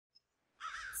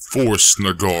Forstor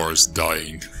Nagar is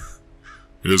dying.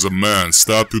 It is a man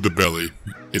stabbed through the belly,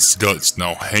 its guts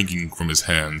now hanging from his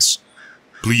hands,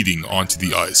 bleeding onto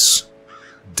the ice,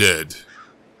 dead,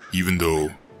 even though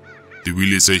the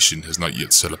realization has not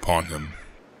yet set upon him.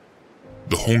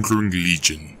 The Hungering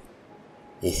Legion,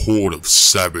 a horde of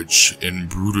savage and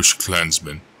brutish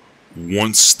clansmen,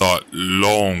 once thought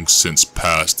long since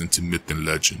passed into myth and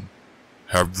legend,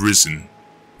 have risen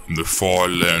from the far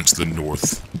lands of the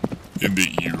north. In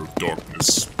the year of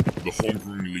darkness, the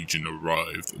Hungering Legion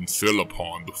arrived and fell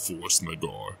upon the Forstor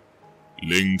Nagar,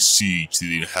 laying siege to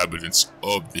the inhabitants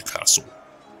of the castle.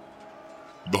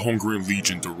 The Hungering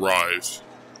Legion arrived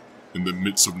in the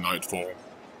midst of nightfall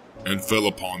and fell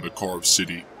upon the carved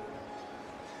city,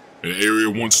 an area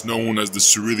once known as the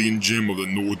Cerulean gem of the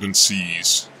northern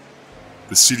seas,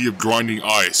 the city of grinding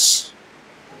ice,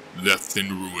 left in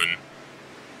ruin.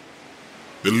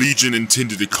 The Legion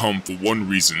intended to come for one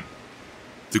reason: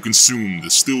 to consume the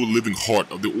still living heart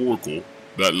of the Oracle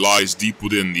that lies deep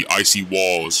within the icy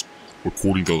walls.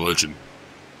 According to legend,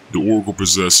 the Oracle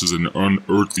possesses an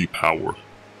unearthly power,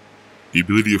 the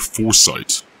ability of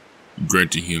foresight,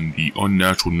 granting him the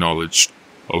unnatural knowledge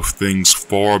of things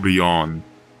far beyond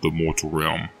the mortal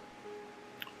realm.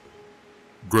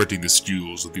 Granting the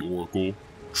skills of the Oracle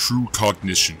true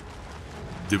cognition,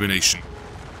 divination,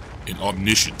 and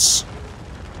omniscience,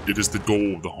 it is the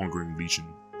goal of the Hungering Legion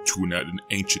to enact an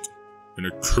ancient and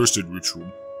accursed ritual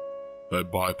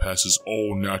that bypasses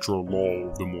all natural law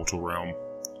of the mortal realm.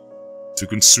 To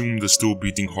consume the still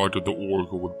beating heart of the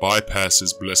Oracle would bypass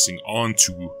his blessing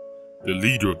onto the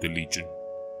leader of the Legion,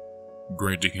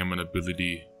 granting him an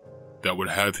ability that would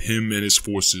have him and his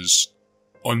forces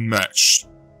unmatched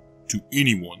to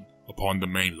anyone upon the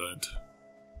mainland.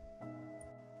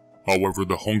 However,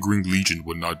 the Hungering Legion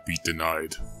would not be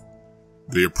denied.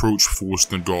 They approached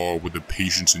Forstor Nagar with the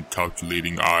patience and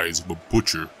calculating eyes of a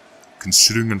butcher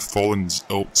considering a fallen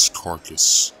elk's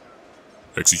carcass.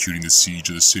 Executing the siege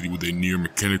of the city with a near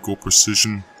mechanical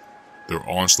precision, their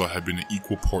onslaught had been in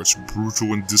equal parts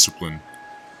brutal and discipline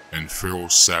and feral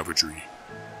savagery.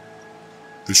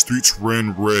 The streets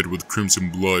ran red with crimson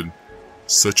blood,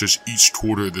 such as each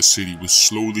quarter of the city was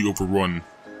slowly overrun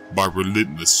by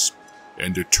relentless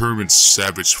and determined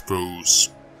savage foes.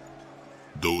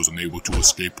 Those unable to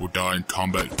escape or die in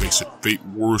combat face a fate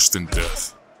worse than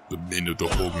death. The men of the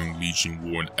Hungering Legion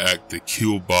will enact the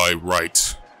kill by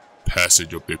right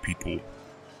passage of their people,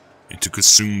 and to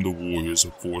consume the warriors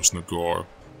of Forstor Nagar,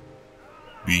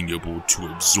 being able to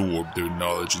absorb their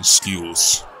knowledge and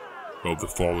skills of the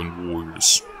fallen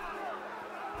warriors.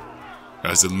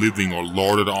 As the living are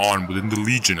larded on within the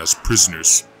Legion as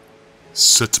prisoners,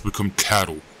 set to become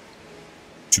cattle,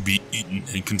 to be eaten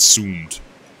and consumed,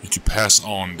 and to pass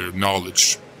on their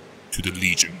knowledge to the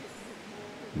Legion.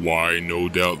 Why, no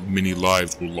doubt many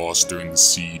lives were lost during the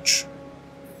siege.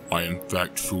 I in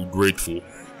fact feel grateful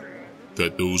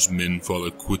that those men fell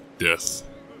a quick death,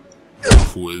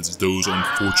 for it is those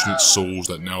unfortunate souls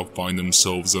that now find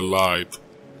themselves alive,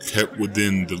 kept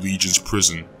within the Legion's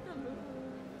prison,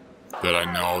 that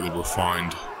I now they will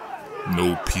find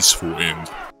no peaceful end.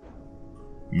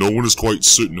 No one is quite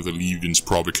certain of the Legion's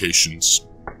provocations,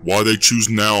 why they choose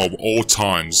now of all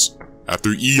times,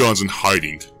 after eons in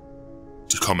hiding,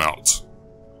 to come out.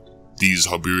 These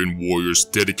Iberian warriors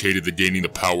dedicated to gaining the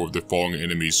power of their fallen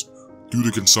enemies through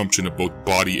the consumption of both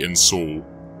body and soul.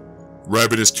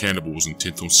 Ravenous cannibals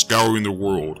intent on scouring the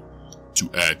world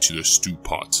to add to their stew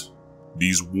pot.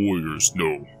 These warriors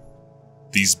know.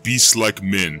 These beast-like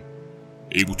men,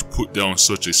 able to put down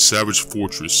such a savage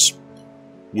fortress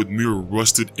with mere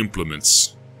rusted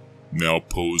implements, now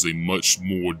pose a much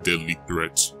more deadly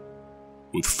threat,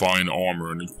 with fine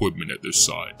armor and equipment at their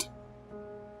side.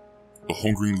 The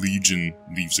Hungering Legion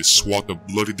leaves a swath of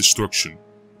bloody destruction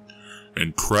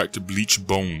and cracked bleached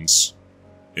bones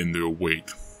in their wake.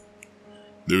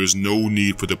 There is no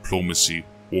need for diplomacy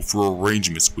or for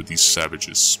arrangements with these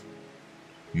savages.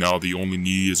 Now the only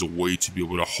need is a way to be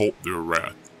able to halt their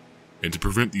wrath and to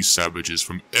prevent these savages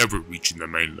from ever reaching the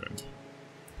mainland.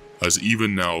 As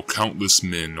even now countless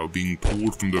men are being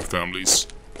pulled from their families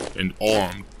and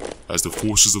armed as the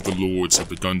forces of the lords have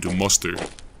begun to muster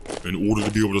in order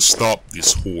to be able to stop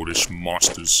these hordish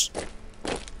monsters,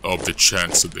 of the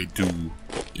chance that they do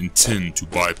intend to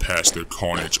bypass their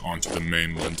carnage onto the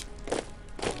mainland.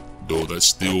 Though that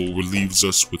still relieves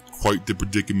us with quite the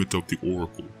predicament of the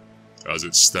Oracle. As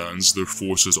it stands, their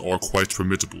forces are quite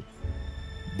formidable.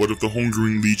 But if the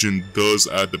Hungering Legion does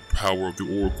add the power of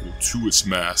the Oracle to its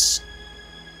mass,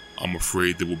 I'm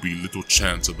afraid there will be little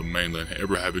chance of the mainland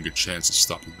ever having a chance of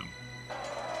stopping them.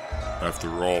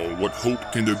 After all, what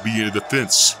hope can there be in a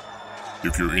defense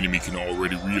if your enemy can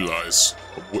already realize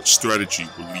of what strategy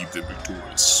will leave them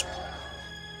victorious.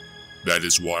 That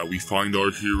is why we find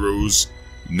our heroes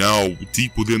now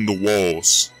deep within the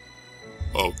walls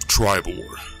of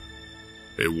Tribor,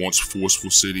 a once forceful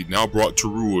city now brought to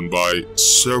ruin by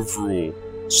several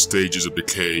stages of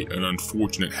decay and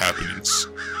unfortunate happenings.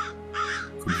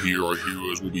 From here, our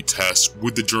heroes will be tasked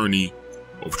with the journey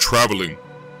of traveling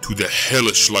to the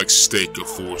hellish-like stake of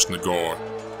Forstor Nagar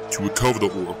to recover the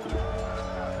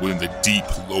Oracle within the deep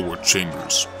lower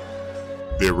chambers.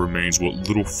 There remains what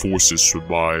little forces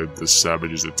survived the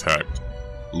savages' attack,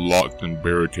 locked and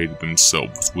barricaded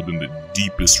themselves within the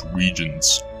deepest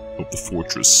regions of the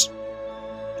fortress,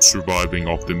 surviving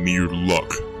off the mere luck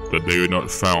that they are not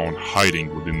found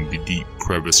hiding within the deep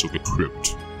crevice of the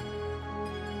crypt.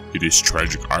 It is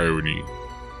tragic irony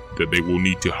that they will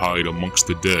need to hide amongst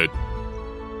the dead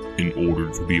in order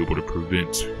to be able to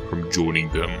prevent from joining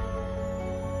them.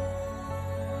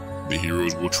 The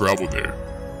heroes will travel there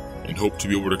and hope to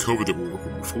be able to cover the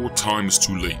Oracle before time is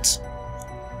too late,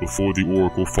 before the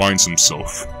Oracle finds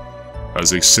himself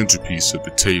as a centerpiece at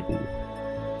the table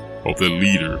of the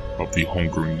leader of the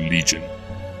Hungering Legion.